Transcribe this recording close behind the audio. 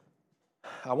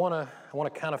I want to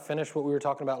kind of finish what we were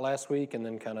talking about last week and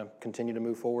then kind of continue to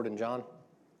move forward in John.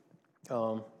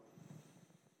 And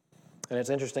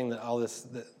it's interesting that all this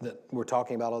that we're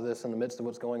talking about all this in the midst of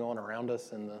what's going on around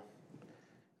us in the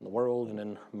world and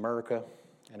in America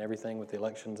and everything with the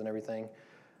elections and everything.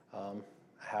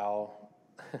 How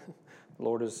the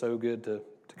Lord is so good to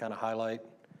kind of highlight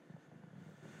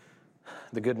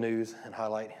the good news and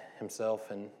highlight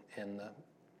Himself and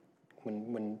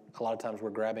when a lot of times we're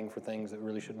grabbing for things that we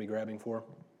really shouldn't be grabbing for.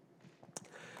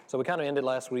 So we kind of ended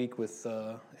last week with,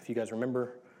 if you guys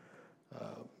remember,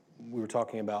 we were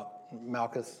talking about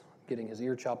Malchus getting his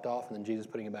ear chopped off and then Jesus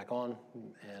putting it back on.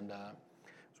 And it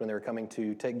was when they were coming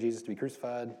to take Jesus to be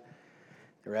crucified.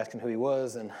 They were asking who he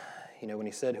was, and when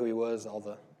he said who he was, all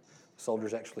the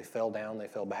soldiers actually fell down. They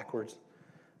fell backwards.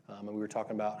 And we were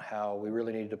talking about how we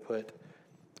really needed to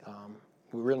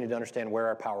we really need to understand where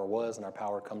our power was, and our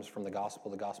power comes from the gospel.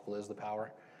 The gospel is the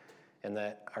power. And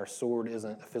that our sword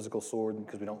isn't a physical sword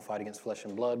because we don't fight against flesh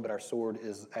and blood, but our sword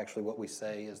is actually what we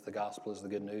say is the gospel, is the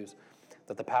good news.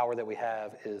 That the power that we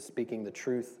have is speaking the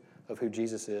truth of who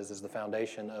Jesus is the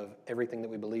foundation of everything that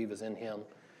we believe is in Him.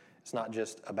 It's not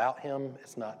just about Him.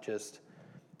 It's not just,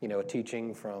 a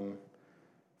teaching from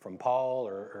Paul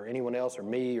or anyone else or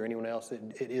me or anyone else.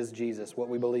 It is Jesus. What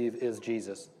we believe is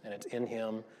Jesus, and it's in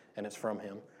Him and it's from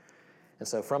Him. And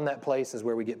so from that place is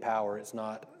where we get power. It's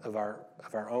not of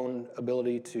our own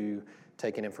ability to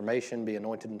take in information, be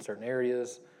anointed in certain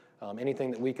areas.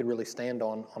 Anything that we could really stand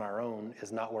on our own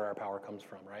is not where our power comes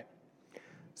from, right?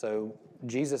 So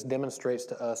Jesus demonstrates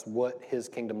to us what His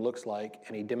kingdom looks like,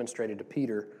 and He demonstrated to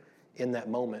Peter in that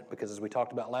moment, because as we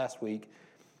talked about last week,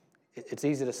 it's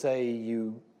easy to say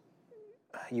you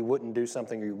wouldn't do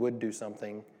something or you would do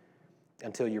something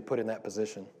until you're put in that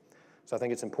position. So I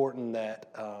think it's important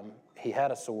that he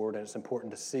had a sword, and it's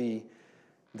important to see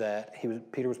that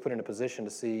Peter was put in a position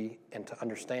to see and to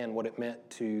understand what it meant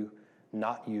to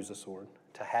not use a sword,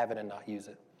 to have it and not use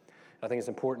it. And I think it's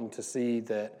important to see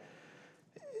that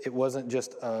it wasn't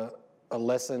just a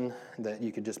lesson that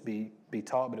you could just be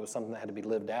taught, but it was something that had to be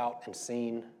lived out and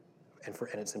seen, and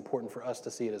it's important for us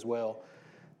to see it as well,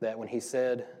 that when he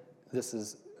said this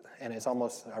is, and it's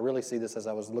almost, I really see this as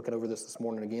I was looking over this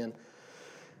morning again,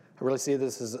 I really see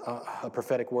this as a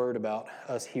prophetic word about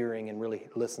us hearing and really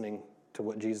listening to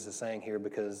what Jesus is saying here,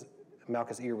 because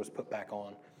Malchus' ear was put back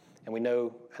on. And we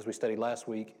know, as we studied last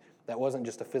week, that wasn't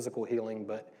just a physical healing,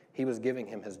 but he was giving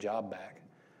him his job back,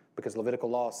 because Levitical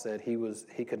law said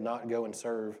he could not go and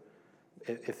serve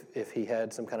if he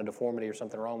had some kind of deformity or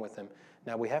something wrong with him.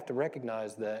 Now, we have to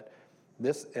recognize that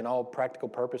this, in all practical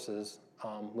purposes,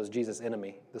 was Jesus'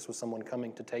 enemy. This was someone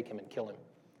coming to take him and kill him.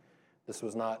 This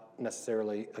was not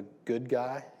necessarily a good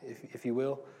guy, if you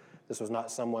will. This was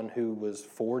not someone who was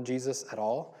for Jesus at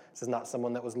all. This is not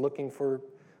someone that was looking for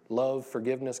love,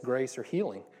 forgiveness, grace, or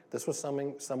healing. This was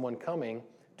someone coming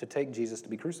to take Jesus to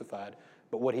be crucified.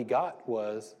 But what he got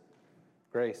was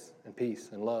grace and peace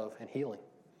and love and healing.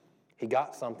 He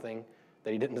got something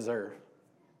that he didn't deserve.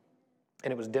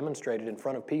 And it was demonstrated in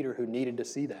front of Peter, who needed to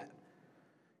see that.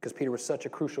 Because Peter was such a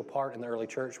crucial part in the early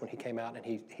church when he came out and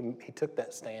he took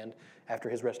that stand after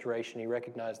his restoration. He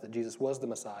recognized that Jesus was the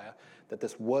Messiah, that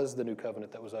this was the new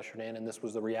covenant that was ushered in, and this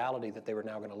was the reality that they were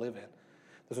now going to live in.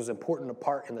 This was important a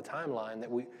part in the timeline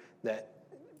that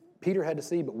Peter had to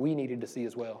see, but we needed to see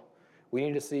as well. We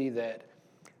needed to see that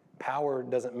power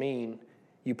doesn't mean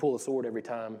you pull a sword every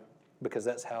time, because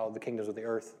that's how the kingdoms of the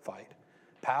earth fight.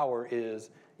 Power is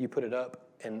you put it up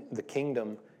and the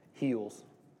kingdom heals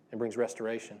and brings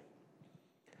restoration.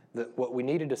 What we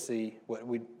needed to see, what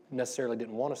we necessarily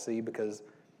didn't want to see, because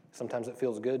sometimes it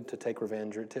feels good to take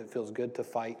revenge, or it feels good to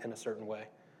fight in a certain way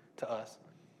to us.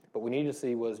 But we needed to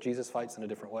see was Jesus fights in a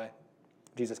different way.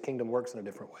 Jesus' kingdom works in a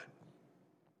different way.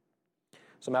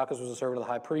 So Malchus was a servant of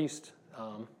the high priest.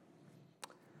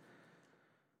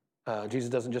 Jesus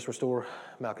doesn't just restore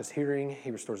Malchus' hearing,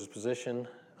 he restores his position.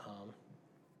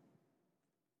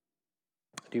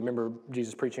 Do you remember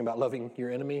Jesus preaching about loving your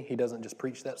enemy? He doesn't just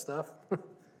preach that stuff.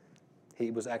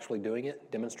 He was actually doing it,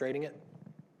 demonstrating it.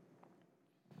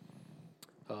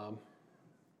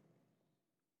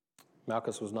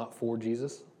 Malchus was not for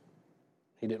Jesus.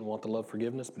 He didn't want the love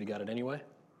forgiveness, but he got it anyway.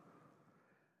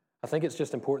 I think it's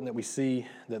just important that we see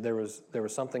that there was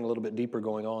something a little bit deeper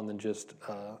going on than just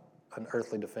an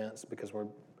earthly defense, because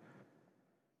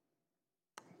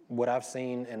what I've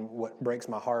seen and what breaks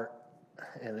my heart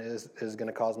and is going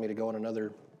to cause me to go on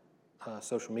another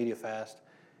social media fast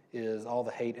is all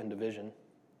the hate and division,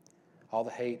 all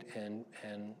the hate and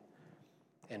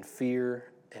fear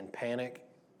and panic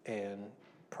and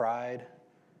pride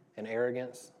and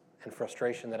arrogance and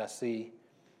frustration that I see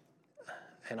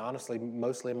and honestly,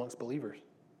 mostly amongst believers.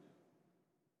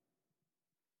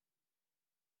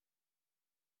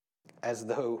 As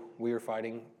though we are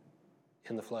fighting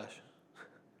in the flesh.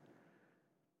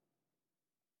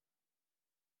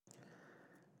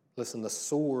 Listen, the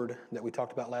sword that we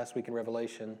talked about last week in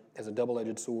Revelation is a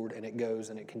double-edged sword, and it goes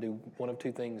and it can do one of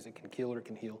two things. It can kill or it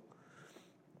can heal.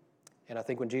 And I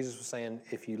think when Jesus was saying,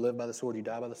 if you live by the sword, you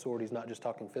die by the sword, he's not just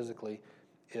talking physically.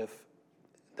 If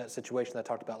that situation I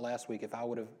talked about last week,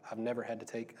 I've never had to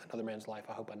take another man's life.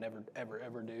 I hope I never, ever,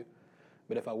 ever do.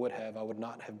 But if I would have, I would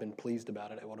not have been pleased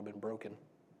about it. It would have been broken.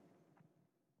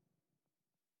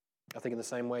 I think in the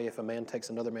same way, if a man takes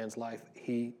another man's life,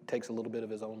 he takes a little bit of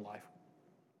his own life.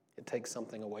 It takes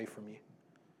something away from you.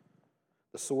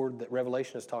 The sword that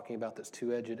Revelation is talking about that's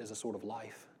two-edged is a sword of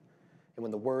life. And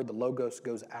when the word, the logos,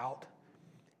 goes out,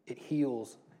 it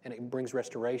heals and it brings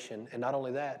restoration. And not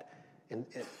only that, and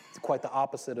it's quite the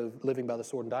opposite of living by the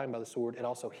sword and dying by the sword, it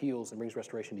also heals and brings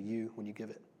restoration to you when you give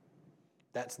it.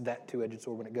 That's that two-edged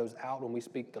sword. When it goes out, when we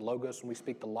speak the logos, when we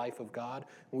speak the life of God,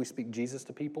 when we speak Jesus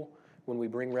to people, when we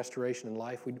bring restoration in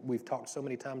life, we've talked so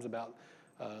many times about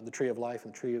the tree of life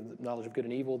and the tree of the knowledge of good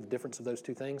and evil, the difference of those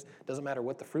two things. It doesn't matter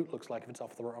what the fruit looks like if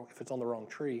it's on the wrong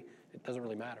tree. It doesn't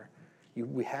really matter.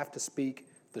 We have to speak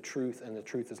the truth, and the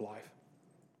truth is life.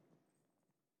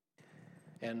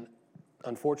 And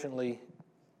unfortunately,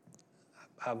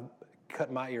 I've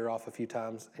cut my ear off a few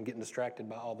times and getting distracted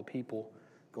by all the people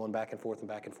going back and forth and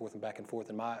back and forth and back and forth.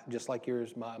 And just like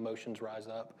yours, my emotions rise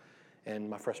up, and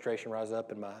my frustration rise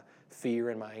up, and my fear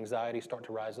and my anxiety start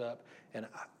to rise up. And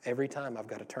every time I've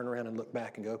got to turn around and look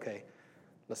back and go, okay,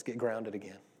 let's get grounded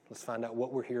again. Let's find out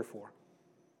what we're here for.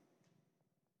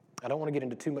 I don't want to get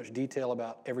into too much detail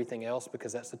about everything else,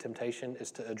 because that's the temptation,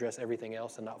 is to address everything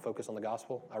else and not focus on the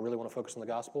gospel. I really want to focus on the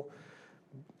gospel.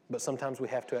 But sometimes we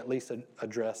have to at least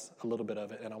address a little bit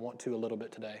of it, and I want to a little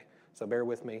bit today. So bear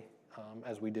with me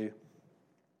as we do.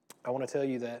 I want to tell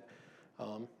you that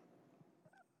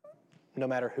no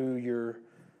matter who your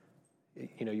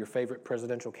favorite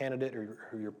presidential candidate or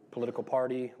your political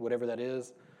party, whatever that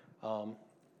is,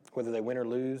 whether they win or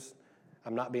lose,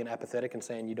 I'm not being apathetic and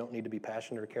saying you don't need to be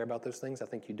passionate or care about those things. I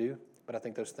think you do. But I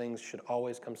think those things should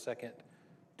always come second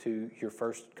to your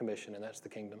first commission, and that's the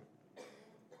kingdom.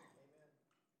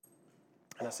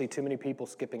 And I see too many people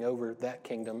skipping over that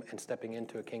kingdom and stepping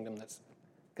into a kingdom that's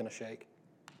going to shake.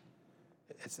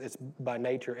 It's by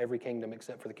nature, every kingdom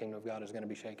except for the kingdom of God is going to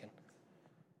be shaken.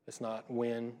 It's not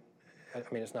when.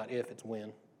 It's not if, it's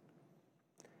when.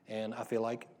 And I feel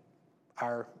like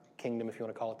our kingdom, if you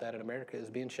want to call it that, in America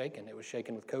is being shaken. It was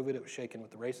shaken with COVID, it was shaken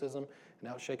with the racism, and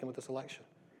now it's shaken with this election.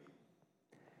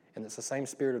 And it's the same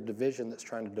spirit of division that's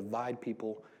trying to divide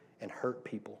people and hurt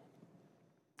people.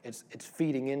 It's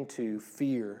feeding into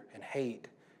fear and hate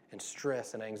and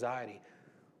stress and anxiety.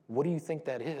 What do you think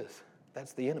that is?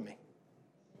 That's the enemy.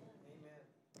 Amen.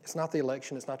 It's not the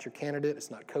election, it's not your candidate,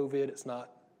 it's not COVID, it's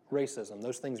not racism.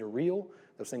 Those things are real,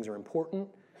 those things are important,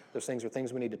 those things are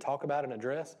things we need to talk about and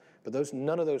address, but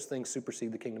none of those things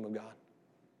supersede the kingdom of God.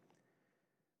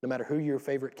 No matter who your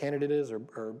favorite candidate is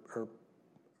or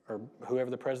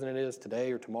whoever the president is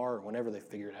today or tomorrow or whenever they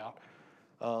figure it out,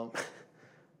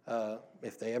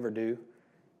 if they ever do,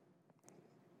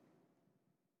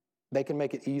 they can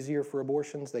make it easier for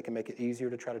abortions. They can make it easier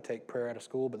to try to take prayer out of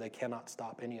school, but they cannot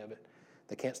stop any of it.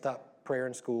 They can't stop prayer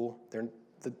in school.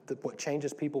 What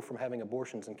changes people from having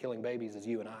abortions and killing babies is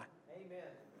you and I. Amen.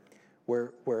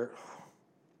 Where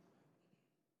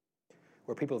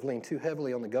people have leaned too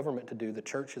heavily on the government to do, the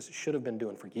churches should have been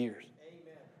doing for years.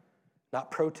 Amen. Not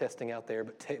protesting out there,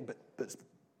 but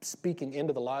speaking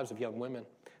into the lives of young women,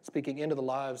 speaking into the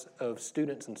lives of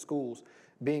students in schools,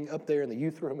 being up there in the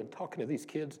youth room and talking to these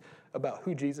kids about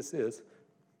who Jesus is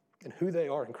and who they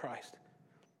are in Christ.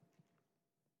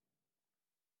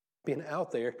 Being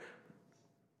out there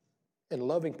and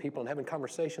loving people and having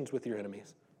conversations with your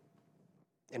enemies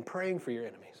and praying for your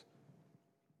enemies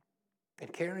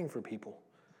and caring for people.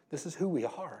 This is who we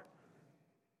are.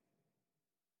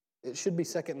 It should be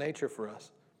second nature for us.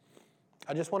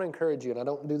 I just want to encourage you, and I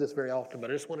don't do this very often, but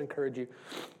I just want to encourage you,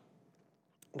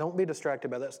 don't be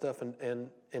distracted by that stuff and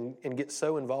get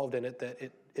so involved in it that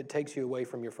it takes you away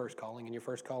from your first calling, and your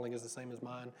first calling is the same as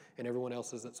mine and everyone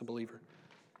else's that's a believer.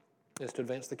 It's to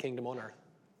advance the kingdom on earth.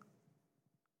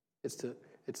 It's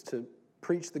to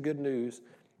preach the good news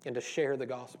and to share the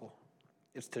gospel.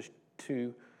 It's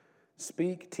to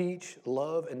speak, teach,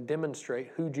 love, and demonstrate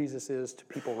who Jesus is to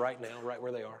people right now, right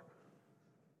where they are.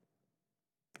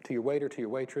 To your waiter, to your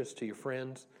waitress, to your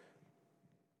friends,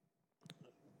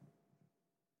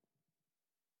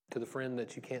 to the friend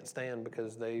that you can't stand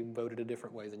because they voted a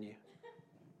different way than you.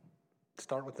 It's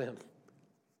Start with them.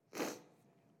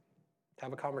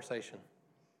 Have a conversation.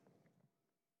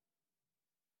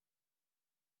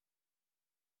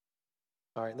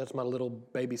 All right, that's my little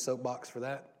baby soapbox for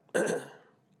that. We're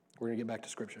going to get back to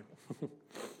Scripture.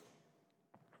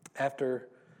 After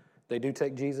they do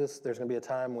take Jesus, there's going to be a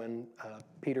time when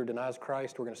Peter denies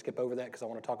Christ. We're going to skip over that because I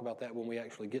want to talk about that when we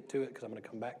actually get to it, because I'm going to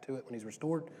come back to it when he's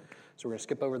restored. So we're going to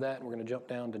skip over that, and we're going to jump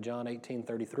down to John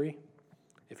 18:33.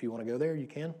 If you want to go there, you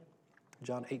can.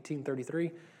 John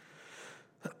 18:33.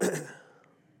 It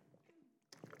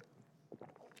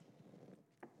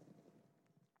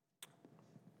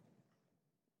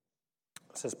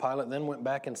says, Pilate then went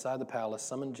back inside the palace,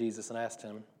 summoned Jesus, and asked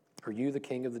him, "Are you the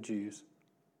king of the Jews?"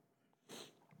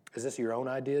 "Is this your own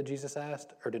idea?" Jesus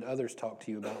asked, "or did others talk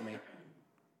to you about me?"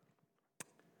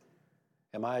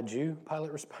 "Am I a Jew?"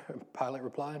 Pilate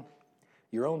replied.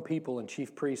 "Your own people and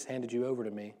chief priests handed you over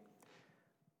to me.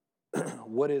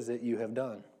 What is it you have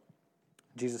done?"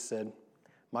 Jesus said,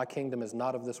 "My kingdom is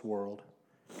not of this world.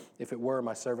 If it were,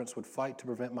 my servants would fight to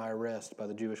prevent my arrest by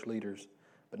the Jewish leaders.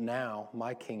 But now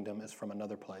my kingdom is from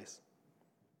another place."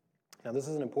 Now, this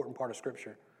is an important part of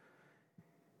Scripture.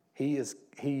 And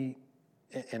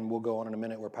we'll go on in a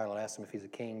minute where Pilate asks him if he's a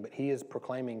king, but he is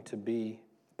proclaiming to be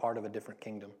part of a different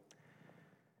kingdom.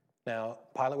 Now,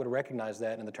 Pilate would have recognized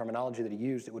that in the terminology that he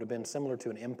used. It would have been similar to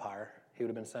an empire. He would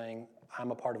have been saying,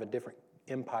 I'm a part of a different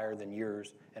empire than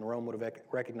yours, and Rome would have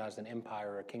recognized an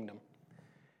empire or a kingdom.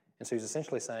 And so he's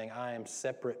essentially saying, I am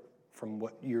separate from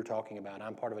what you're talking about.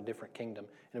 I'm part of a different kingdom.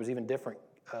 And it was even different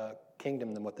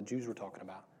kingdom than what the Jews were talking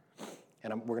about.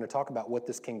 And we're going to talk about what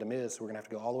this kingdom is, so we're going to have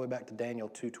to go all the way back to Daniel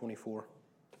 2:24.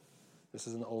 This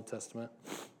is in the Old Testament.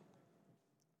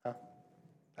 Huh?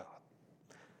 Oh.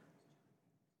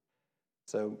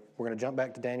 So we're going to jump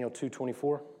back to Daniel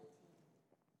 2:24.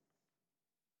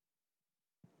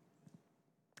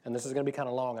 And this is going to be kind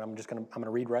of long, and I'm going to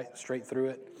read right straight through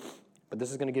it. But this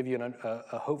is going to give you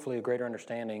hopefully a greater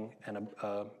understanding and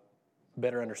a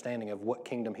better understanding of what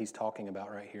kingdom he's talking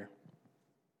about right here.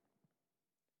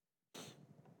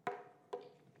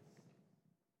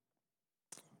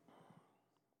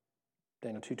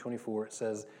 Daniel 2:24, it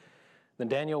says, then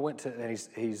Daniel went to, and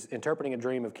he's interpreting a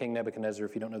dream of King Nebuchadnezzar.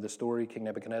 If you don't know the story, King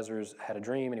Nebuchadnezzar had a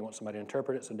dream, and he wants somebody to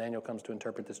interpret it. So Daniel comes to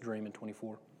interpret this dream in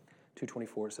 2:24.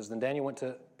 It says, then Daniel went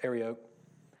to Arioch,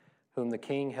 whom the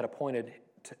king had appointed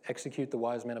to execute the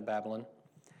wise men of Babylon,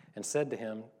 and said to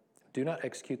him, do not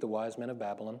execute the wise men of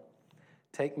Babylon.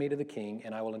 Take me to the king,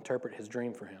 and I will interpret his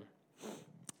dream for him.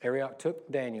 Arioch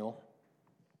took Daniel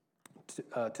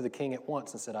to the king at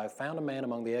once and said, I have found a man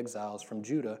among the exiles from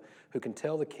Judah who can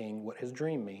tell the king what his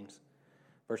dream means.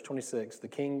 Verse 26, the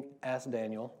king asked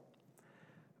Daniel,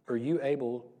 are you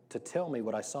able to tell me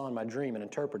what I saw in my dream and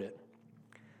interpret it?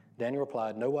 Daniel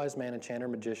replied, no wise man, enchanter,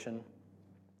 magician,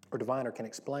 or diviner can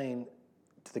explain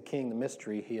to the king the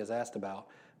mystery he has asked about,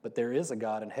 but there is a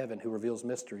God in heaven who reveals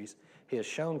mysteries. He has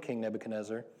shown King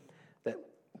Nebuchadnezzar that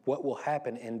what will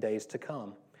happen in days to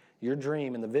come. Your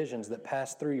dream and the visions that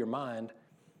passed through your mind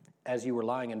as you were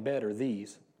lying in bed are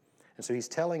these. And so he's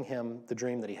telling him the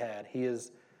dream that he had. He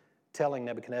is telling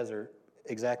Nebuchadnezzar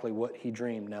exactly what he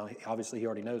dreamed. Now, obviously, he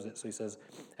already knows it. So he says,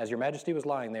 as your majesty was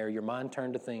lying there, your mind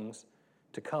turned to things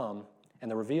to come, and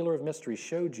the revealer of mysteries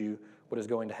showed you what is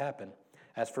going to happen.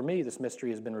 As for me, this mystery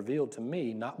has been revealed to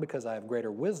me, not because I have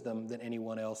greater wisdom than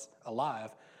anyone else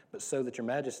alive, but so that your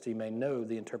majesty may know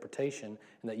the interpretation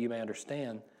and that you may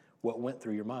understand what went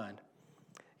through your mind.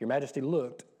 Your majesty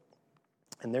looked,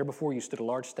 and there before you stood a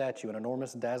large statue, an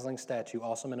enormous, dazzling statue,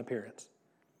 awesome in appearance.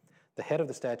 The head of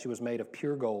the statue was made of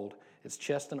pure gold, its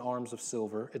chest and arms of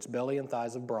silver, its belly and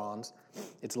thighs of bronze,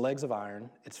 its legs of iron,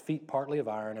 its feet partly of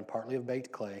iron and partly of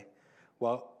baked clay.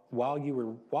 While you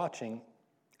were watching,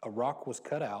 a rock was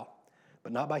cut out,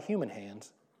 but not by human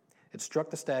hands. It struck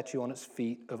the statue on its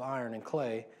feet of iron and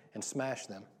clay and smashed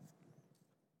them.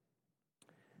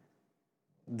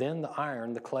 Then the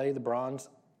iron, the clay, the bronze,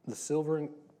 the silver,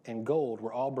 and gold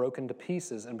were all broken to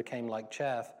pieces and became like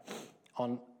chaff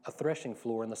on a threshing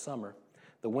floor in the summer.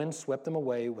 The wind swept them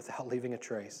away without leaving a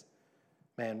trace.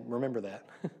 Man, remember that.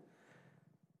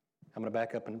 I'm going to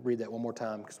back up and read that one more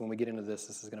time because when we get into this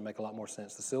is going to make a lot more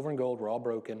sense. The silver and gold were all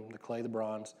broken, the clay, the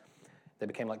bronze. They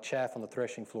became like chaff on the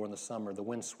threshing floor in the summer. The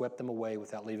wind swept them away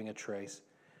without leaving a trace.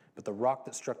 But the rock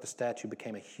that struck the statue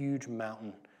became a huge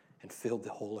mountain and filled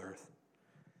the whole earth.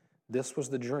 This was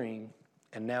the dream,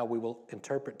 and now we will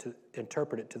interpret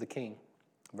it to the king.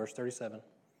 Verse 37.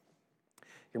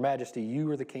 Your majesty, you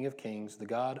are the King of kings. The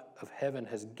God of heaven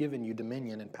has given you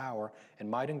dominion and power and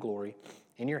might and glory.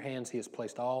 In your hands he has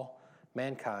placed all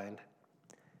mankind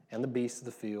and the beasts of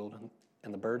the field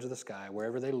and the birds of the sky.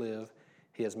 Wherever they live,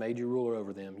 He has made you ruler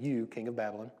over them. You, king of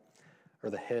Babylon, are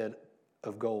the head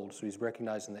of gold. So he's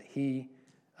recognizing that he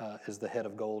is the head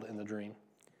of gold in the dream.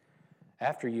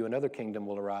 After you, another kingdom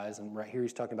will arise. And right here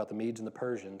he's talking about the Medes and the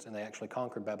Persians, and they actually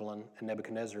conquered Babylon and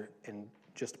Nebuchadnezzar in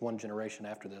just one generation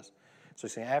after this. So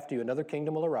he's saying, after you, another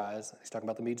kingdom will arise. He's talking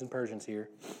about the Medes and Persians here.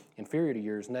 Inferior to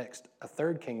yours, next, a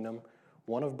third kingdom,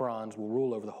 one of bronze, will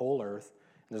rule over the whole earth.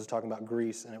 And this is talking about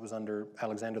Greece, and it was under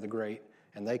Alexander the Great,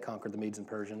 and they conquered the Medes and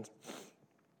Persians.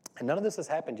 And none of this has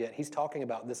happened yet. He's talking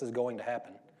about this is going to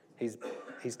happen. He's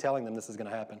telling them this is going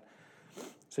to happen.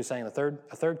 So he's saying a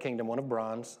third kingdom, one of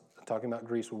bronze, talking about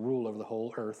Greece, will rule over the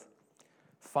whole earth.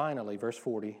 Finally, verse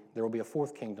 40, there will be a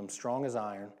fourth kingdom, strong as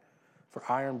iron, for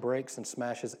iron breaks and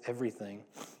smashes everything.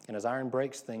 And as iron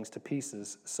breaks things to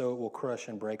pieces, so it will crush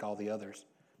and break all the others.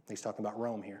 He's talking about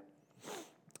Rome here.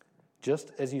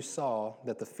 Just as you saw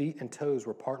that the feet and toes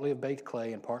were partly of baked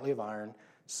clay and partly of iron,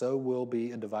 so will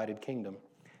be a divided kingdom.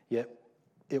 Yet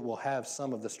it will have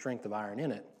some of the strength of iron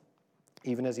in it,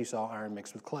 even as you saw iron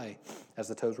mixed with clay, as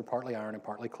the toes were partly iron and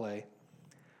partly clay.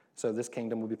 So this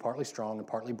kingdom will be partly strong and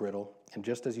partly brittle. And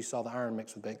just as you saw the iron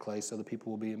mixed with baked clay, so the people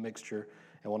will be a mixture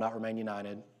and will not remain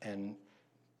united and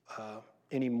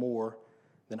any more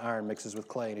than iron mixes with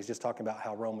clay. And he's just talking about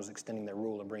how Rome was extending their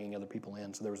rule and bringing other people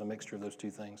in. So there was a mixture of those two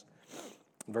things.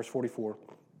 Verse 44,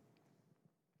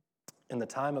 in the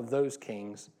time of those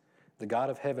kings, the God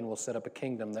of heaven will set up a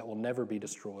kingdom that will never be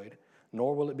destroyed,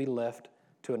 nor will it be left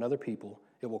to another people.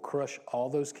 It will crush all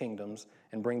those kingdoms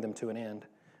and bring them to an end,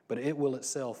 but it will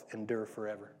itself endure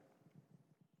forever.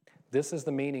 This is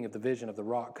the meaning of the vision of the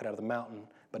rock cut out of the mountain,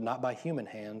 but not by human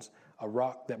hands, a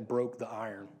rock that broke the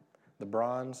iron, the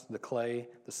bronze, the clay,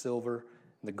 the silver,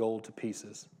 and the gold to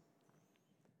pieces.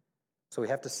 So we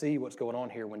have to see what's going on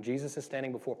here. When Jesus is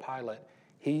standing before Pilate,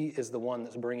 he is the one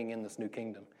that's bringing in this new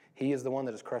kingdom. He is the one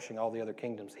that is crushing all the other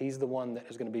kingdoms. He's the one that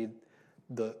is going to be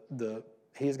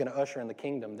he is going to usher in the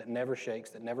kingdom that never shakes,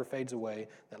 that never fades away,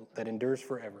 that endures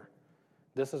forever.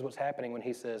 This is what's happening when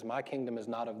he says, my kingdom is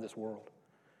not of this world.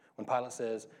 When Pilate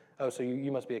says, oh, so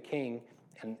you must be a king,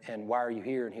 and why are you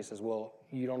here? And he says, well,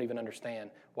 you don't even understand.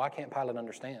 Why can't Pilate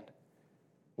understand?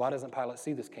 Why doesn't Pilate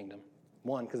see this kingdom?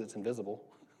 One, because it's invisible,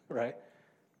 right?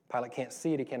 Pilate can't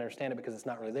see it, he can't understand it because it's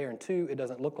not really there. And two, it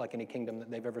doesn't look like any kingdom that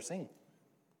they've ever seen.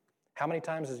 How many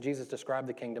times has Jesus described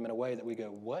the kingdom in a way that we go,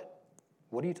 what?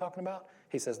 What are you talking about?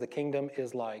 He says the kingdom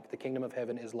of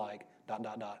heaven is like, ...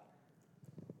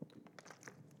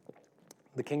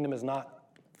 The kingdom is not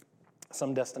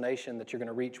some destination that you're going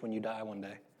to reach when you die one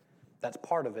day. That's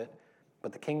part of it,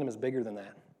 but the kingdom is bigger than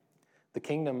that. The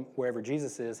kingdom, wherever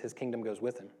Jesus is, his kingdom goes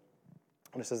with him.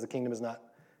 When it says the kingdom is not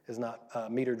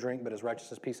meat or drink, but is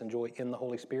righteousness, peace, and joy in the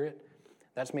Holy Spirit,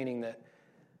 that's meaning that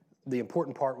the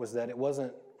important part was that it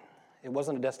wasn't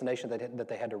a destination that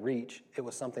they had to reach. It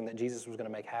was something that Jesus was going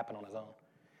to make happen on his own.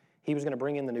 He was going to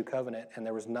bring in the new covenant, and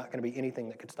there was not going to be anything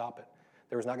that could stop it.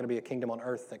 There was not going to be a kingdom on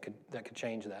earth that could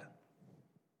change that.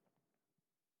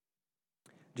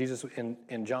 Jesus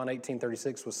in John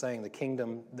 18:36 was saying the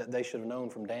kingdom that they should have known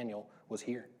from Daniel was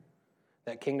here.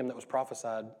 That kingdom that was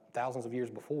prophesied thousands of years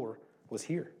before was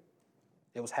here.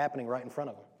 It was happening right in front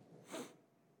of them.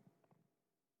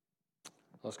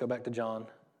 Let's go back to John.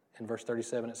 In verse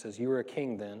 37 it says, you are a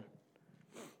king then,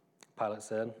 Pilate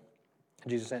said. And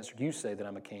Jesus answered, you say that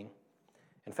I'm a king.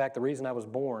 In fact, the reason I was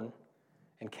born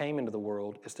and came into the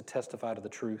world is to testify to the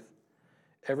truth.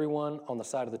 Everyone on the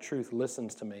side of the truth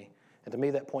listens to me. And to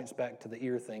me, that points back to the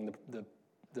ear thing,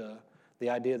 the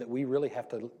idea that we really have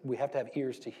to have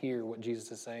ears to hear what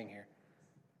Jesus is saying here.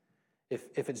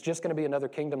 If it's just going to be another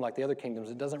kingdom like the other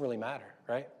kingdoms, it doesn't really matter,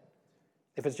 right?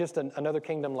 If it's just another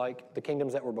kingdom like the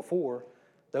kingdoms that were before,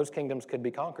 those kingdoms could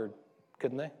be conquered,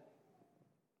 couldn't they?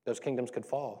 Those kingdoms could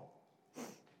fall.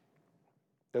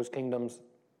 Those kingdoms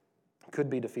could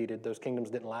be defeated. Those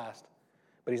kingdoms didn't last.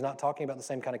 But he's not talking about the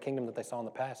same kind of kingdom that they saw in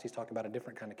the past. He's talking about a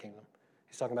different kind of kingdom.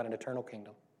 He's talking about an eternal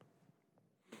kingdom.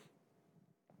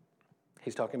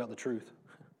 He's talking about the truth.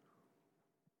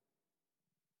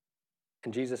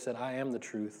 And Jesus said, I am the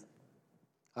truth.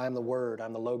 I am the Word.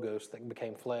 I'm the Logos that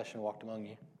became flesh and walked among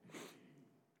you.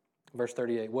 Verse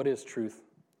 38, what is truth?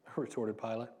 Retorted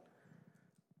Pilate.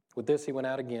 With this he went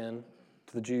out again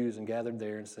to the Jews and gathered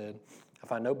there and said, I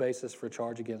find no basis for a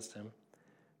charge against him,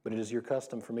 but it is your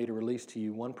custom for me to release to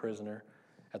you one prisoner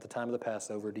at the time of the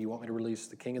Passover. Do you want me to release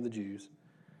the King of the Jews?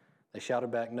 They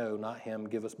shouted back, no, not him.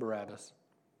 Give us Barabbas.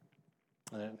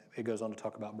 And it goes on to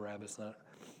talk about Barabbas. And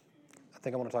I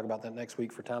think I want to talk about that next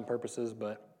week for time purposes,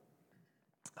 but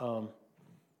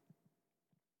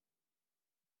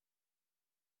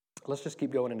let's just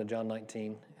keep going into John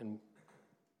 19, and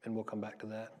we'll come back to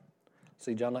that.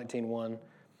 See, John 19:1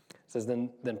 says, Then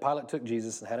Pilate took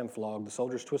Jesus and had him flogged. The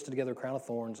soldiers twisted together a crown of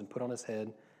thorns and put on his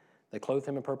head. They clothed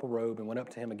him in purple robe and went up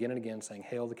to him again and again, saying,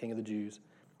 Hail, the King of the Jews.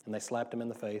 And they slapped him in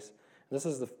the face. And this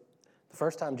is the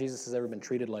first time Jesus has ever been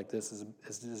treated like this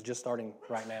is just starting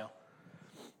right now.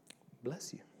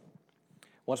 Bless you.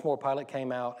 Once more, Pilate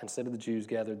came out and said to the Jews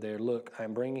gathered there, Look, I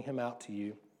am bringing him out to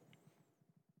you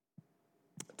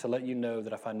to let you know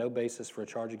that I find no basis for a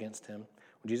charge against him.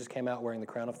 When Jesus came out wearing the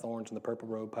crown of thorns and the purple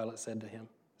robe, Pilate said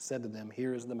to them,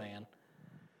 Here is the man.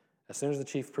 As soon as the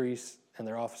chief priests and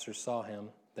their officers saw him,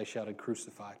 they shouted,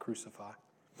 Crucify, crucify.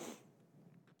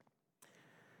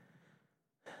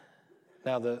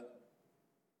 Now, the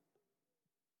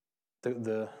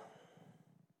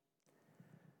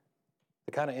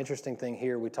kind of interesting thing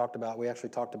here we actually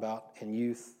talked about in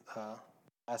youth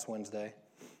last Wednesday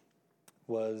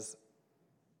was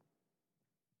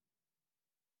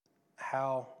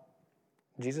how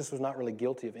Jesus was not really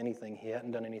guilty of anything. He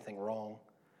hadn't done anything wrong.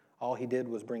 All he did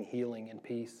was bring healing and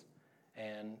peace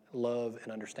and love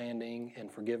and understanding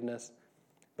and forgiveness.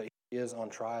 But he is on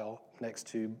trial next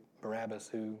to Barabbas,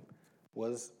 who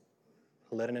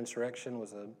led an insurrection,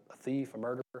 was a thief, a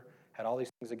murderer, had all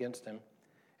these things against him.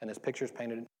 And his picture's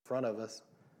painted in front of us,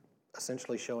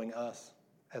 essentially showing us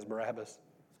as Barabbas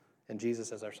and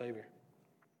Jesus as our Savior.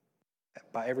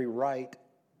 By every right,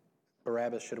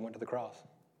 Barabbas should have went to the cross.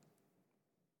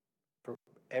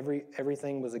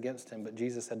 Everything was against him, but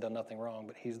Jesus had done nothing wrong,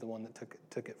 but he's the one that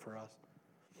took it for us.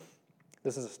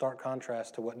 This is a stark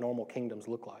contrast to what normal kingdoms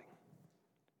look like.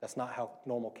 That's not how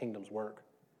normal kingdoms work.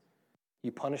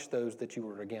 You punish those that you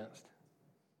were against.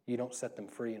 You don't set them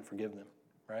free and forgive them,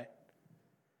 right?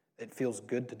 It feels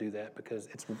good to do that because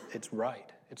it's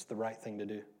right. It's the right thing to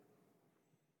do.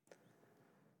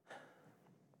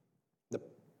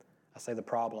 I say the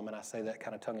problem, and I say that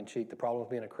kind of tongue-in-cheek. The problem with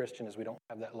being a Christian is we don't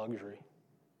have that luxury.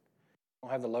 We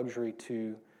don't have the luxury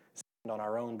to stand on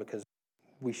our own because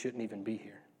we shouldn't even be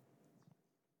here.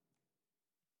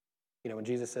 You know, when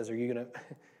Jesus says,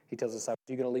 he tells the disciples,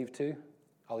 are you going to leave too?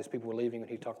 All these people were leaving when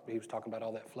he was talking about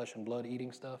all that flesh and blood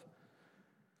eating stuff.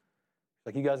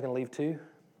 Like, you guys going to leave too?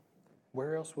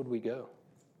 Where else would we go?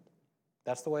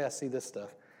 That's the way I see this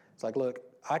stuff. It's like, look,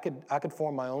 I could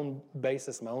form my own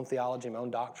basis, my own theology, my own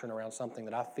doctrine around something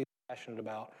that I feel passionate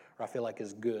about or I feel like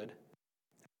is good.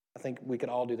 I think we could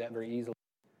all do that very easily.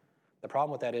 The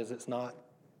problem with that is it's not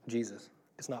Jesus.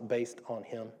 It's not based on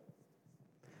him.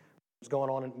 What's going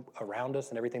on around us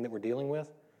and everything that we're dealing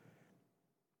with,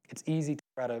 it's easy to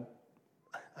try to,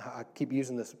 I keep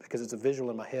using this because it's a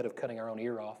visual in my head of cutting our own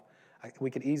ear off.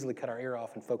 We could easily cut our ear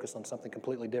off and focus on something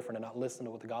completely different and not listen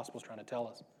to what the gospel's trying to tell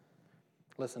us.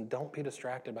 Listen, don't be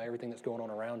distracted by everything that's going on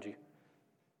around you.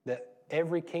 That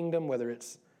every kingdom, whether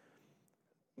it's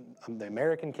the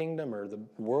American kingdom or the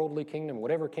worldly kingdom,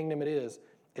 whatever kingdom it is,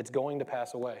 it's going to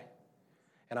pass away.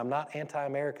 And I'm not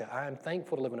anti-America. I am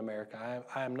thankful to live in America.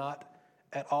 I am not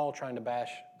at all trying to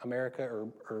bash America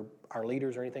or our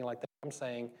leaders or anything like that. I'm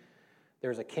saying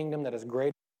there's a kingdom that is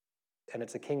great, and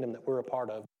it's a kingdom that we're a part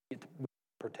of, we get to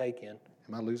partake in.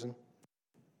 Am I losing? Can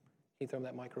you throw me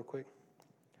that mic real quick?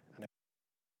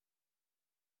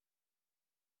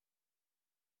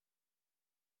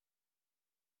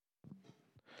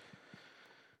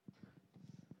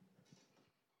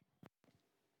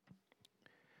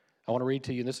 I want to read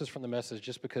to you, and this is from the Message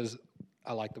just because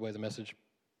I like the way the Message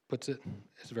puts it.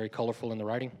 It's very colorful in the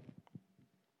writing.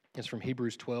 It's from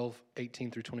Hebrews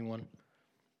 12:18 through 21.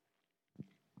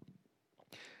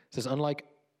 It says, unlike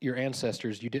your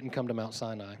ancestors, you didn't come to Mount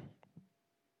Sinai.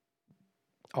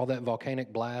 All that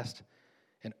volcanic blast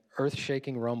and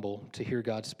earth-shaking rumble to hear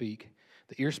God speak.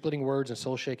 The ear-splitting words and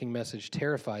soul-shaking message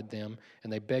terrified them,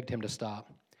 and they begged him to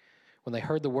stop. When they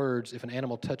heard the words, if an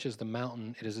animal touches the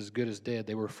mountain, it is as good as dead,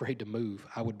 they were afraid to move.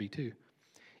 I would be too.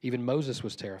 Even Moses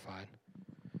was terrified.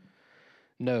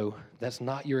 No, that's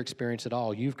not your experience at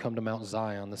all. You've come to Mount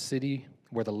Zion, the city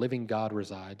where the living God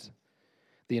resides.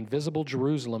 The invisible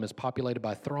Jerusalem is populated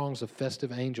by throngs of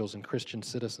festive angels and Christian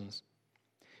citizens.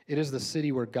 It is the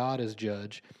city where God is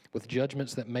judge, with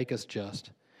judgments that make us just.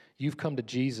 You've come to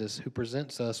Jesus, who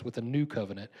presents us with a new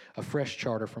covenant, a fresh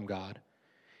charter from God.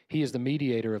 He is the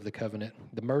mediator of the covenant.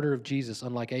 The murder of Jesus,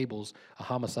 unlike Abel's, a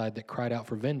homicide that cried out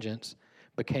for vengeance,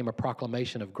 became a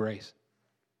proclamation of grace.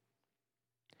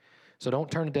 So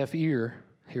don't turn a deaf ear.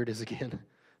 Here it is again,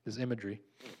 this imagery.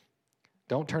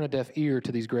 Don't turn a deaf ear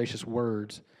to these gracious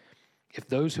words. If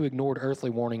those who ignored earthly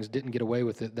warnings didn't get away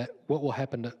with it, what will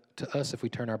happen to us if we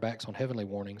turn our backs on heavenly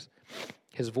warnings?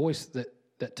 His voice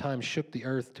that time shook the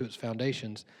earth to its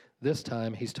foundations, this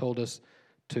time he's told us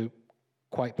to,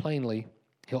 quite plainly,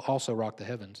 he'll also rock the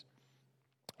heavens.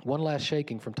 One last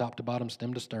shaking from top to bottom,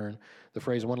 stem to stern. The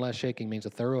phrase one last shaking means a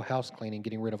thorough house cleaning,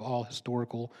 getting rid of all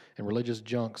historical and religious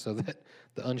junk so that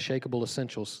the unshakable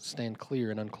essentials stand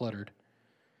clear and uncluttered.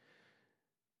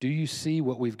 Do you see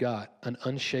what we've got? An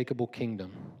unshakable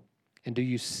kingdom. And do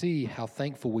you see how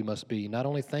thankful we must be? Not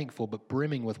only thankful, but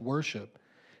brimming with worship,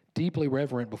 deeply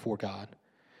reverent before God.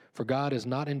 For God is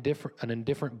not an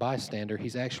indifferent bystander.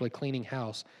 He's actually cleaning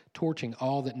house, torching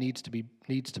all that needs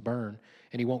to burn,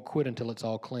 and he won't quit until it's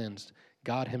all cleansed.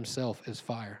 God himself is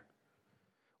fire.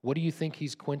 What do you think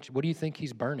he's What do you think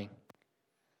he's burning?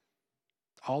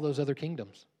 All those other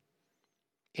kingdoms.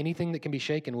 Anything that can be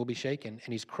shaken will be shaken,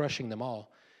 and he's crushing them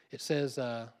all. It says,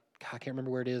 I can't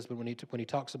remember where it is, but when he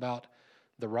talks about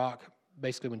the rock,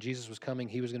 basically when Jesus was coming,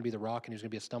 he was going to be the rock, and he was going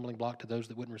to be a stumbling block to those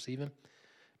that wouldn't receive him.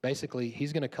 Basically,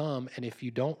 he's going to come, and if you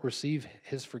don't receive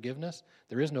his forgiveness,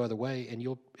 there is no other way, and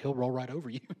he'll roll right over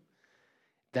you.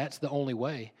 That's the only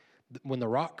way. When the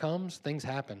rock comes, things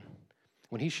happen.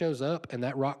 When he shows up and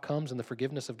that rock comes and the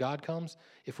forgiveness of God comes,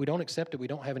 if we don't accept it, we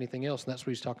don't have anything else, and that's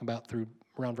what he's talking about through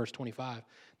around verse 25.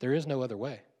 There is no other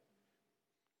way.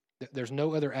 There's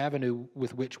no other avenue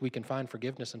with which we can find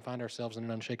forgiveness and find ourselves in an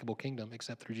unshakable kingdom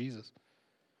except through Jesus.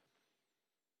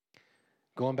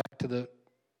 Going back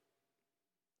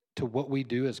to what we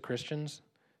do as Christians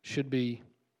should be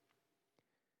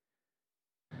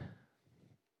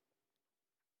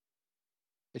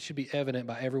evident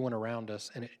by everyone around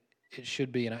us, and it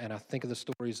should be, and I think of the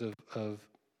stories of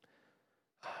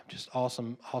just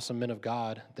awesome men of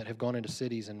God that have gone into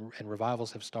cities and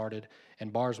revivals have started,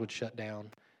 and bars would shut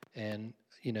down, and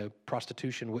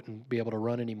prostitution wouldn't be able to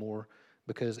run anymore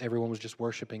because everyone was just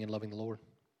worshiping and loving the Lord.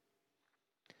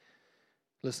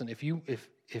 Listen, if you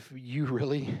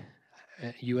really,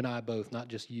 you and I both, not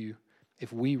just you,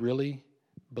 if we really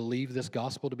believe this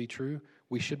gospel to be true,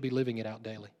 we should be living it out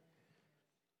daily.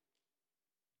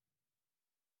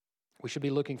 We should be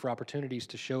looking for opportunities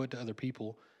to show it to other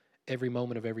people every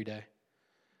moment of every day.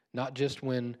 Not just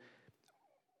when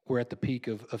we're at the peak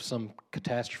of some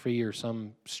catastrophe or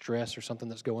some stress or something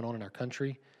that's going on in our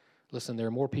country. Listen, there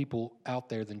are more people out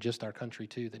there than just our country,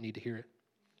 too, that need to hear it.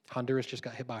 Honduras just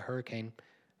got hit by a hurricane.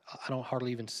 I don't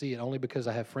hardly even see it, only because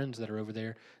I have friends that are over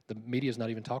there. The media's not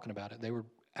even talking about it. They were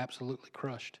absolutely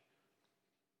crushed.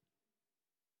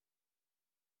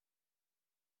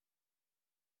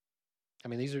 I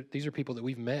mean, these are people that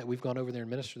we've met. We've gone over there and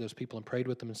ministered to those people and prayed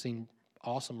with them and seen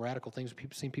awesome, radical things.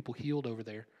 We've seen people healed over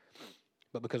there.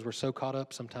 But because we're so caught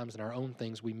up sometimes in our own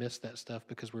things, we miss that stuff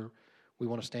because we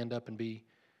want to stand up and be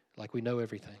like we know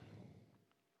everything.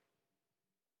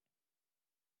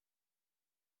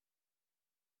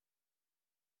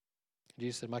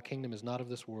 Jesus said, "My kingdom is not of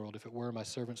this world. If it were, my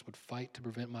servants would fight to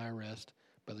prevent my arrest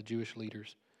by the Jewish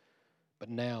leaders. But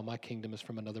now my kingdom is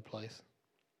from another place."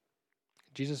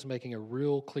 Jesus is making a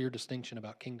real clear distinction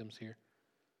about kingdoms here.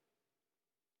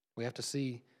 We have to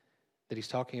see that he's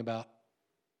talking about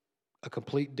a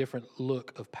complete different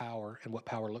look of power and what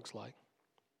power looks like.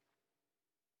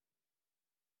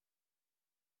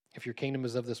 If your kingdom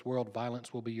is of this world,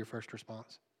 violence will be your first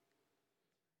response.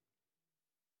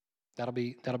 That'll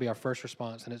be our first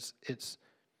response, and it's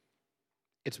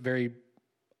very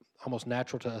almost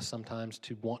natural to us sometimes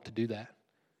to want to do that.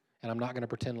 And I'm not going to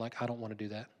pretend like I don't want to do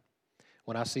that.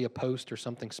 When I see a post or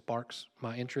something sparks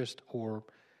my interest or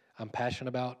I'm passionate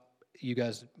about,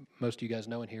 most of you guys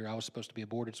know in here, I was supposed to be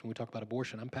aborted, so when we talk about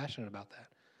abortion, I'm passionate about that.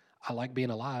 I like being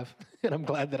alive, and I'm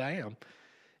glad that I am.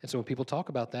 And so when people talk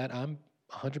about that, I'm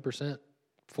 100%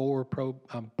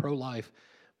 I'm pro-life,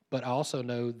 but I also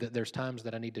know that there's times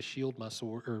that I need to shield my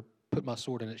sword or put my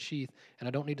sword in its sheath, and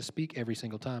I don't need to speak every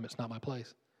single time. It's not my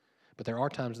place. But there are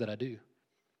times that I do.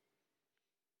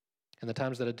 And the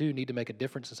times that I do need to make a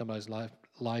difference in somebody's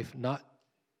life, not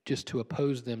just to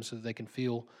oppose them so that they can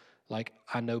feel like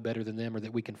I know better than them or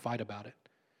that we can fight about it.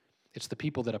 It's the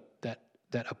people that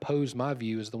oppose my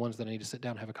view is the ones that I need to sit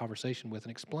down and have a conversation with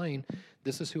and explain,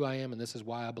 this is who I am and this is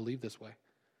why I believe this way.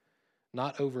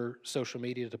 Not over social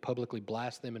media to publicly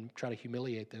blast them and try to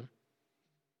humiliate them.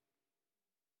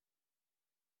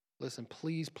 Listen,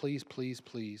 please, please, please,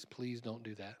 please, please don't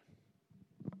do that.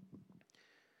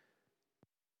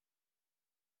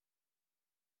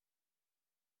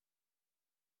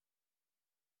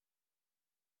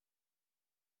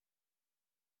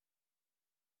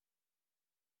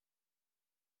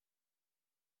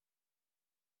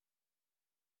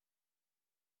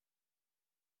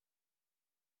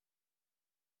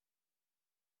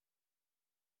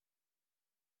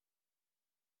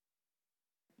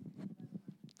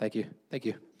 Thank you. Thank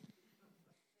you.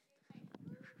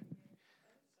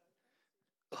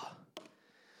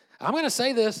 I'm going to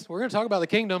say this. We're going to talk about the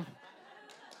kingdom.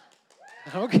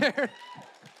 I don't care.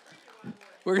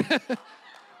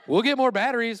 We'll get more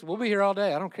batteries. We'll be here all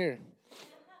day. I don't care.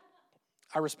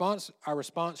 Our response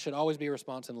should always be a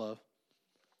response in love.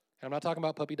 And I'm not talking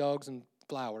about puppy dogs and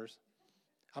flowers.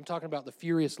 I'm talking about the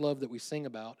furious love that we sing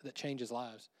about that changes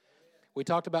lives. We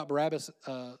talked about Barabbas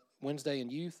Wednesday in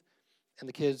youth, and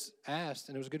the kids asked,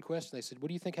 and it was a good question. They said, what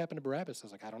do you think happened to Barabbas? I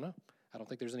was like, I don't know. I don't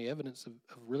think there's any evidence of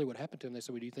really what happened to him. They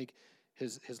said, well, do you think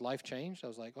his life changed? I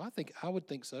was like, well, I would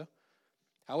think so.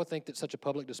 I would think that such a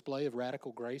public display of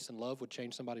radical grace and love would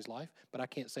change somebody's life, but I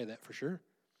can't say that for sure.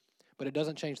 But it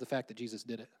doesn't change the fact that Jesus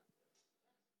did it.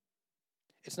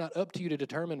 It's not up to you to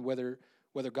determine whether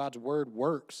God's word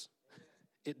works.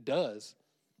 It does.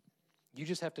 You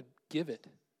just have to give it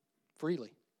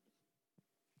freely.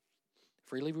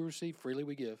 Freely we receive, freely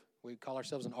we give. We call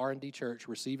ourselves an R&D church,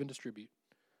 receive and distribute.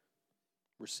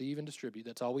 Receive and distribute.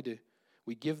 That's all we do.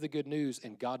 We give the good news,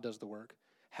 and God does the work.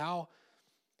 How?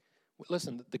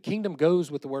 Listen, the kingdom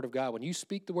goes with the word of God. When you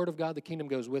speak the word of God, the kingdom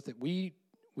goes with it. We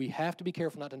have to be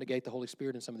careful not to negate the Holy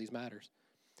Spirit in some of these matters.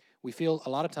 We feel a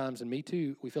lot of times, and me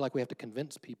too, we feel like we have to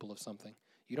convince people of something.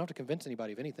 You don't have to convince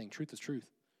anybody of anything. Truth is truth.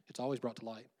 It's always brought to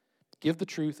light. Give the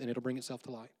truth, and it'll bring itself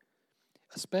to light.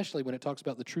 Especially when it talks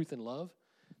about the truth in love.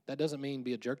 That doesn't mean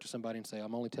be a jerk to somebody and say,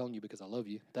 I'm only telling you because I love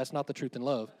you. That's not the truth in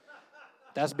love.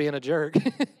 That's being a jerk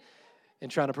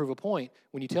and trying to prove a point.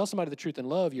 When you tell somebody the truth in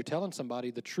love, you're telling somebody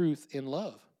the truth in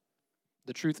love.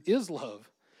 The truth is love.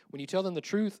 When you tell them the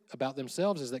truth about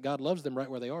themselves is that God loves them right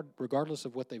where they are, regardless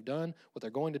of what they've done, what they're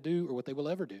going to do, or what they will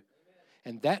ever do.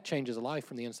 And that changes a life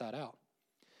from the inside out.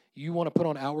 You want to put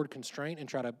on outward constraint and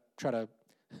try to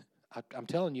I'm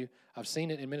telling you, I've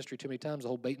seen it in ministry too many times, the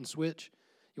whole bait and switch.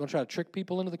 You want to try to trick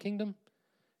people into the kingdom?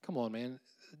 Come on, man.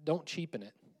 Don't cheapen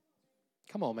it.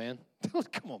 Come on, man.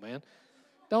 Come on, man.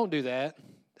 Don't do that.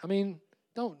 I mean,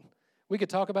 don't. We could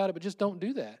talk about it, but just don't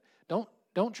do that.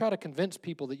 Don't try to convince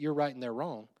people that you're right and they're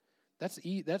wrong. That's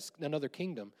another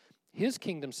kingdom. His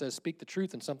kingdom says speak the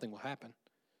truth and something will happen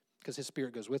because his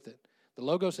spirit goes with it. The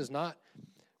Logos is not,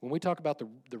 when we talk about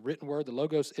the written word, the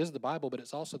Logos is the Bible, but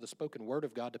it's also the spoken word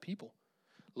of God to people.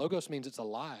 Logos means it's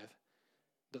alive.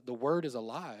 The word is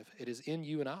alive. It is in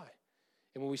you and I.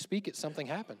 And when we speak it, something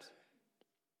happens.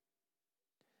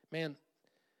 Man,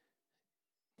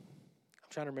 I'm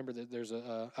trying to remember that there's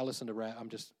I listen to rap.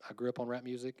 I grew up on rap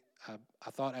music.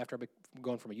 I thought after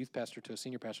going from a youth pastor to a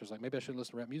senior pastor, I was like, maybe I shouldn't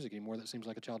listen to rap music anymore. That seems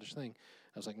like a childish thing.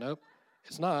 I was like, nope,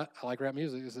 it's not. I like rap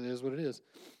music. It is what it is.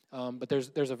 But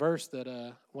there's a verse that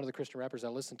one of the Christian rappers I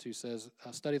listen to says,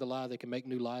 study the lie, they can make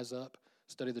new lies up.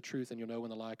 Study the truth, and you'll know when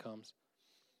the lie comes.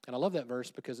 And I love that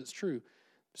verse because it's true.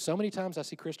 So many times I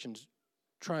see Christians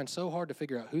trying so hard to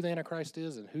figure out who the Antichrist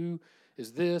is and who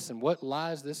is this and what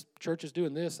lies this church is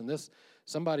doing this and this.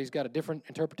 Somebody's got a different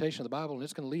interpretation of the Bible and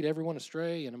it's going to lead everyone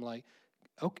astray. And I'm like,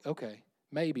 okay,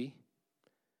 maybe.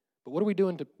 But what are we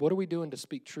doing to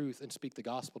speak truth and speak the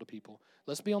gospel to people?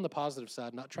 Let's be on the positive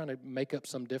side, not trying to make up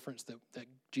some difference that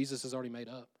Jesus has already made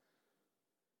up.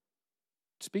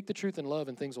 Speak the truth in love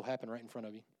and things will happen right in front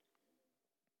of you.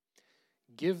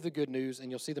 Give the good news and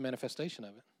you'll see the manifestation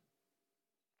of it.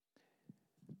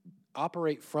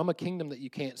 Operate from a kingdom that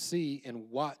you can't see and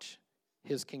watch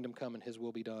his kingdom come and his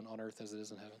will be done on earth as it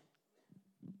is in heaven.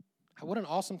 What an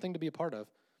awesome thing to be a part of.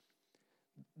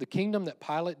 The kingdom that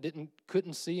Pilate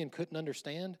couldn't see and couldn't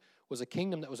understand was a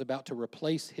kingdom that was about to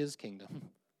replace his kingdom.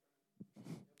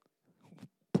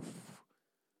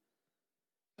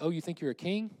 Oh, you think you're a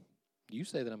king? You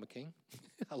say that I'm a king.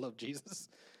 I love Jesus.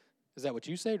 Is that what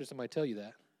you say, or does somebody tell you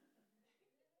that?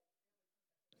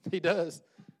 He does.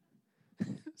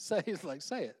 Say it.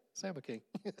 Say I'm a king.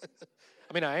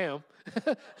 I mean, I am.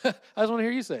 I just want to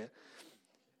hear you say it.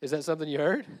 Is that something you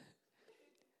heard?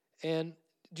 And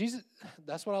Jesus,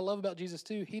 that's what I love about Jesus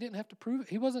too. He didn't have to prove it.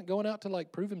 He wasn't going out to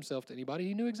prove himself to anybody.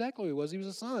 He knew exactly who he was. He was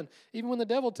a son. Even when the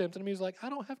devil tempted him, he was like, I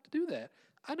don't have to do that.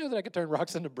 I know that I could turn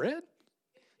rocks into bread.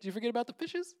 Did you forget about the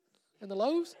fishes and the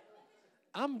loaves?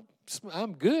 I'm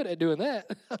good at doing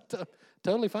that. I'm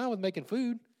totally fine with making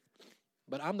food,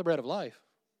 but I'm the bread of life.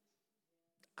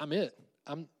 I'm it.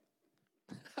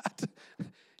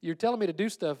 You're telling me to do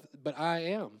stuff, but I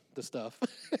am the stuff.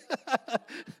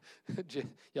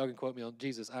 Y'all can quote me on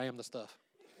Jesus. I am the stuff.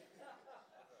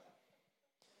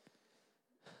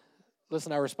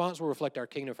 Listen, our response will reflect our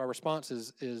kingdom. If our response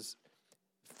is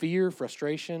fear,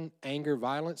 frustration, anger,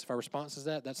 violence, if our response is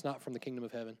that's not from the kingdom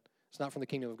of heaven. It's not from the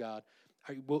kingdom of God.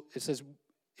 It says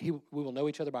we will know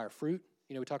each other by our fruit.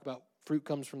 You know, we talk about fruit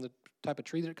comes from the type of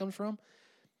tree that it comes from.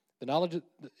 The knowledge,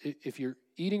 if you're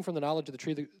eating from the knowledge of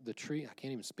the tree, I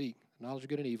can't even speak, knowledge of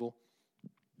good and evil,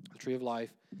 the tree of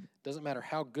life, doesn't matter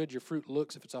how good your fruit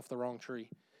looks if it's off the wrong tree.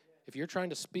 If you're trying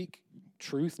to speak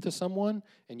truth to someone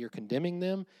and you're condemning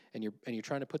them and you're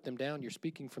trying to put them down, you're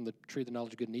speaking from the tree of the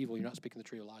knowledge of good and evil. You're not speaking the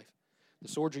tree of life. The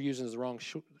sword you're using is the wrong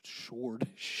sword.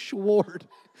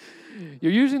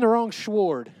 You're using the wrong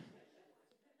sword.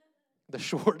 The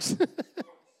Schwartz.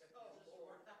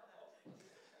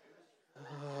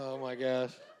 Oh my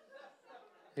gosh.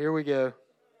 Here we go.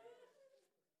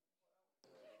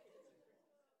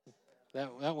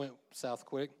 That went south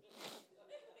quick.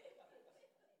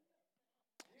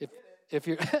 If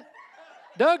you're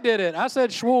Doug did it. I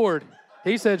said Schward.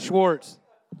 He said Schwartz.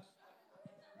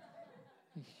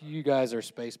 You guys are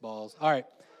space balls. All right.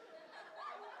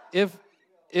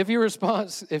 If your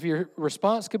response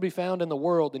could be found in the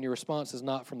world, then your response is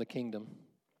not from the kingdom.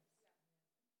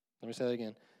 Let me say that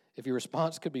again. If your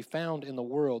response could be found in the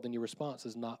world, then your response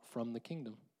is not from the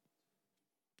kingdom.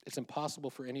 It's impossible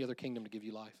for any other kingdom to give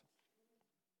you life.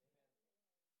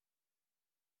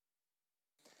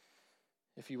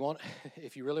 If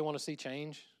you really want to see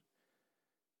change,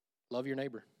 love your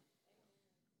neighbor.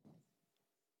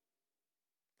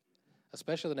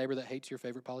 Especially the neighbor that hates your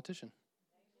favorite politician.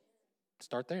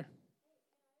 Start there.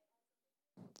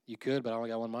 You could, but I only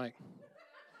got one mic.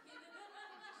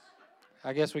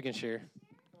 I guess we can share.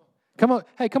 Come on,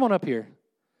 hey, come on up here.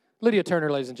 Lydia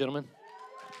Turner, ladies and gentlemen.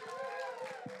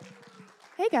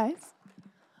 Hey guys.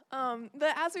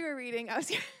 As we were reading, I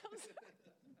was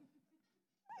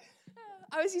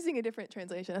using a different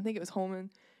translation. I think it was Holman.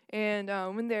 And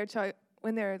when Pilate's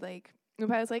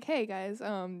like, "Hey guys,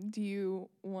 do you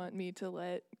want me to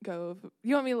let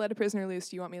a prisoner loose?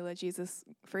 Do you want me to let Jesus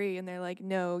free?" And they're like,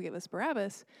 "No, give us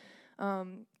Barabbas."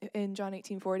 In John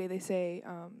 18:40, they say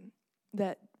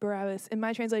that Barabbas, in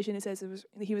my translation, it says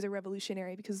he was a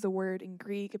revolutionary because the word in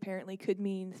Greek apparently could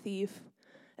mean thief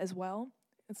as well.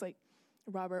 It's like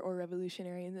robber or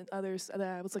revolutionary. And then others that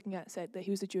I was looking at said that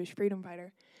he was a Jewish freedom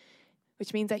fighter,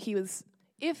 which means that he was,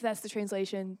 if that's the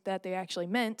translation that they actually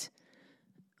meant,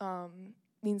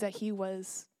 means that he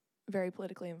was very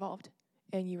politically involved.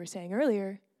 And you were saying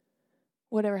earlier,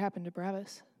 whatever happened to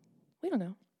Barabbas? We don't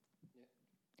know.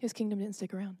 His kingdom didn't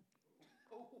stick around.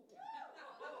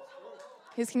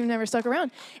 His kingdom never stuck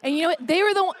around. And you know what? They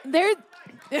were well,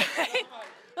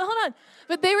 hold on.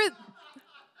 But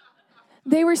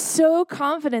they were so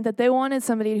confident that they wanted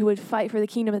somebody who would fight for the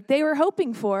kingdom that they were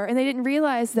hoping for, and they didn't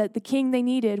realize that the king they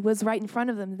needed was right in front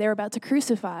of them. They were about to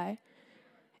crucify.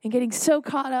 And getting so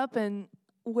caught up in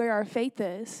where our faith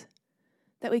is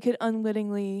that we could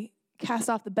unwittingly cast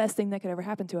off the best thing that could ever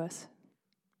happen to us.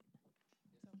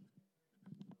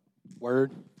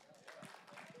 Word.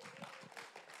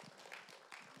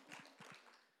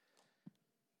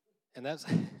 And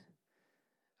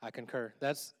I concur.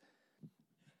 I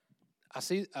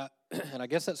see, and I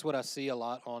guess that's what I see a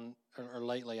lot or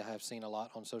lately I have seen a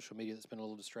lot on social media that's been a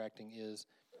little distracting, is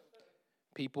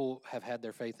people have had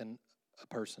their faith in a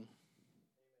person,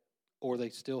 or they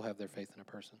still have their faith in a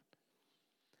person.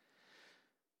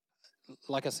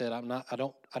 Like I said,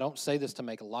 I don't say this to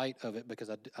make light of it,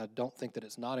 because I don't think that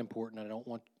it's not important. I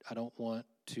don't want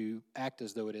to act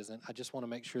as though it isn't. I just want to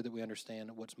make sure that we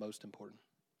understand what's most important.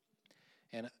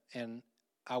 And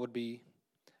I wouldn't be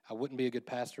a good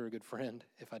pastor or a good friend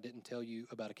if I didn't tell you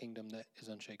about a kingdom that is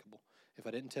unshakable. If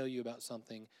I didn't tell you about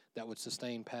something that would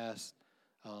sustain past,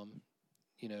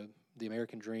 the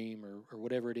American dream or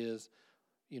whatever it is,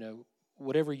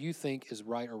 whatever you think is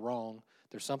right or wrong,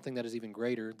 there's something that is even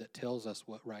greater that tells us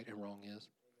what right and wrong is.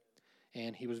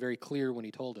 And he was very clear when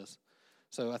he told us.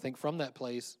 So I think from that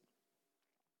place,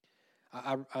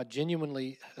 I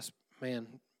genuinely,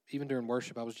 man, even during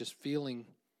worship, I was just feeling,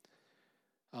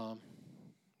 well,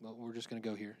 we're just going to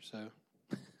go here. So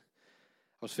I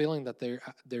was feeling that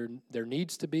there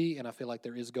needs to be, and I feel like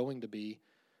there is going to be,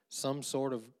 some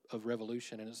sort of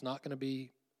revolution. And it's not going to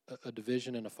be a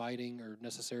division and a fighting or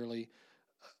necessarily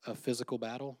a physical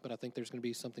battle, but I think there's going to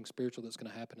be something spiritual that's going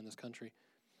to happen in this country.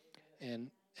 And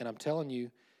I'm telling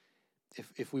you,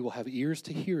 if we will have ears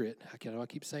to hear it, I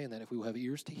keep saying that, if we will have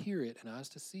ears to hear it and eyes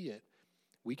to see it,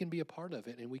 we can be a part of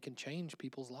it and we can change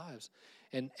people's lives.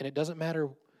 And it doesn't matter,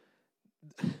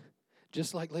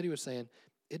 just like Lydia was saying,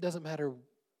 it doesn't matter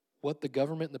what the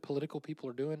government and the political people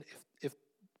are doing. If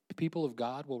people of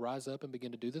God will rise up and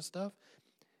begin to do this stuff,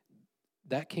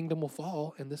 that kingdom will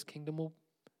fall and this kingdom will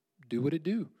do what it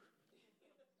do.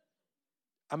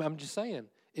 I'm just saying,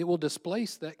 it will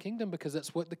displace that kingdom, because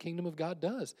that's what the kingdom of God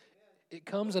does. It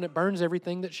comes and it burns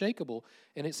everything that's shakeable.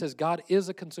 And it says God is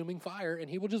a consuming fire and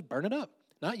he will just burn it up.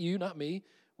 Not you, not me.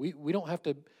 We don't have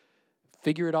to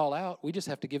figure it all out. We just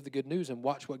have to give the good news and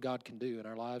watch what God can do in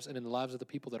our lives and in the lives of the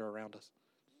people that are around us.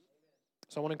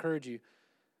 So I want to encourage you,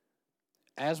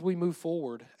 as we move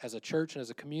forward as a church and as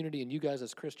a community and you guys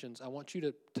as Christians, I want you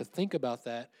to think about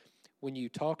that when you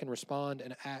talk and respond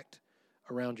and act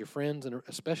around your friends and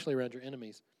especially around your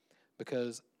enemies,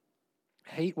 because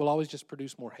hate will always just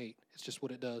produce more hate. It's just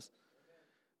what it does.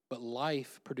 But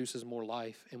life produces more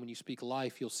life, and when you speak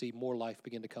life, you'll see more life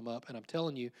begin to come up. And I'm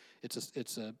telling you, it's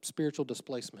a spiritual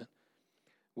displacement.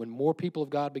 When more people of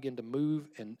God begin to move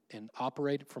and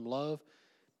operate from love,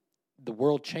 the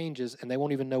world changes, and they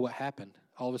won't even know what happened.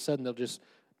 All of a sudden, they'll just,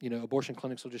 abortion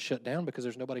clinics will just shut down because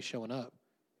there's nobody showing up.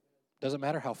 Doesn't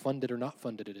matter how funded or not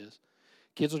funded it is.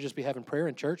 Kids will just be having prayer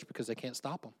in church because they can't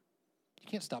stop them. You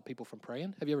can't stop people from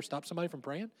praying. Have you ever stopped somebody from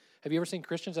praying? Have you ever seen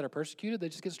Christians that are persecuted? They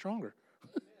just get stronger.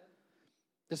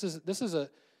 This is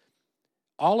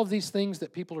all of these things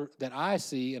that I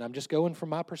see, and I'm just going from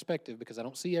my perspective because I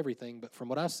don't see everything, but from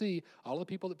what I see, all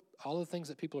the things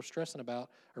that people are stressing about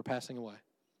are passing away.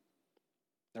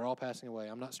 They're all passing away.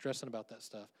 I'm not stressing about that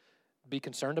stuff. Be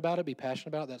concerned about it, be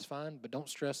passionate about it, that's fine, but don't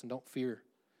stress and don't fear.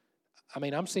 I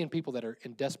mean, I'm seeing people that are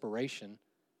in desperation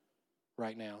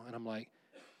right now, and I'm like,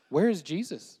 where is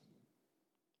Jesus?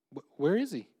 Where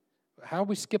is he? How do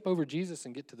we skip over Jesus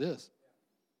and get to this?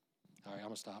 All right, I'm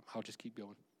going to stop. I'll just keep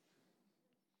going.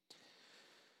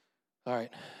 All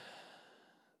right.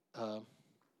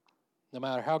 No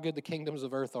matter how good the kingdoms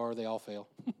of earth are, they all fail.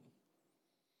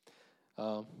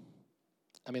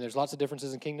 There's lots of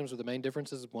differences in kingdoms, but the main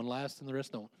difference is one lasts and the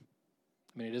rest don't.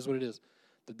 It is what it is.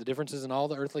 The differences in all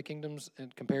the earthly kingdoms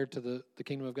and compared to the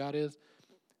kingdom of God is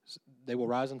they will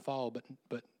rise and fall,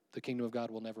 but the kingdom of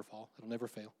God will never fall. It'll never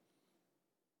fail.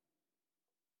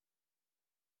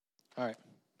 All right.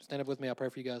 Stand up with me. I'll pray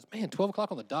for you guys. Man, 12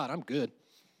 o'clock on the dot. I'm good.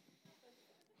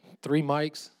 3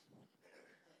 mics.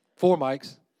 4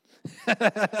 mics.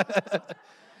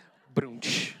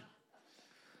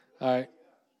 All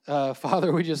right.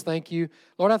 Father, we just thank you.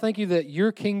 Lord, I thank you that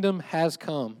your kingdom has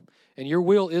come and your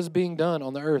will is being done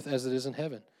on the earth as it is in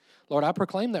heaven. Lord, I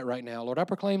proclaim that right now. Lord, I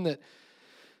proclaim that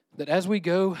as we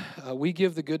go, we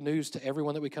give the good news to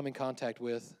everyone that we come in contact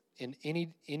with in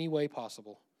any way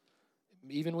possible,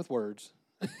 even with words.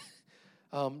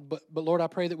 But Lord, I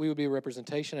pray that we would be a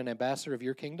representation and ambassador of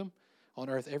your kingdom on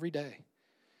earth every day.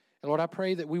 And Lord, I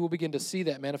pray that we will begin to see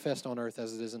that manifest on earth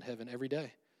as it is in heaven every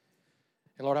day.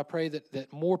 And Lord, I pray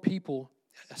that more people,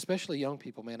 especially young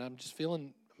people, man, I'm just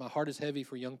feeling my heart is heavy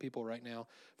for young people right now,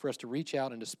 for us to reach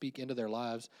out and to speak into their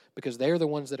lives, because they're the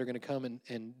ones that are going to come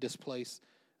and displace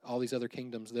all these other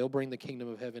kingdoms. They'll bring the kingdom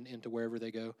of heaven into wherever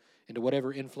they go, into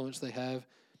whatever influence they have,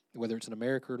 whether it's in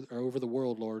America or over the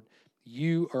world, Lord.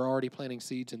 You are already planting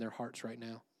seeds in their hearts right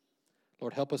now.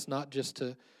 Lord, help us not just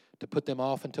to put them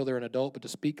off until they're an adult, but to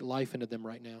speak life into them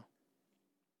right now.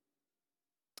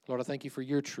 Lord, I thank you for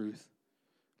your truth.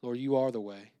 Lord, you are the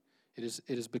way. It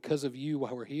is because of you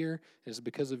why we're here. It is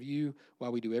because of you why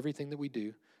we do everything that we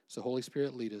do. So, Holy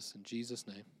Spirit, lead us in Jesus'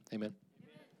 name. Amen.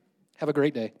 Have a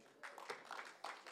great day.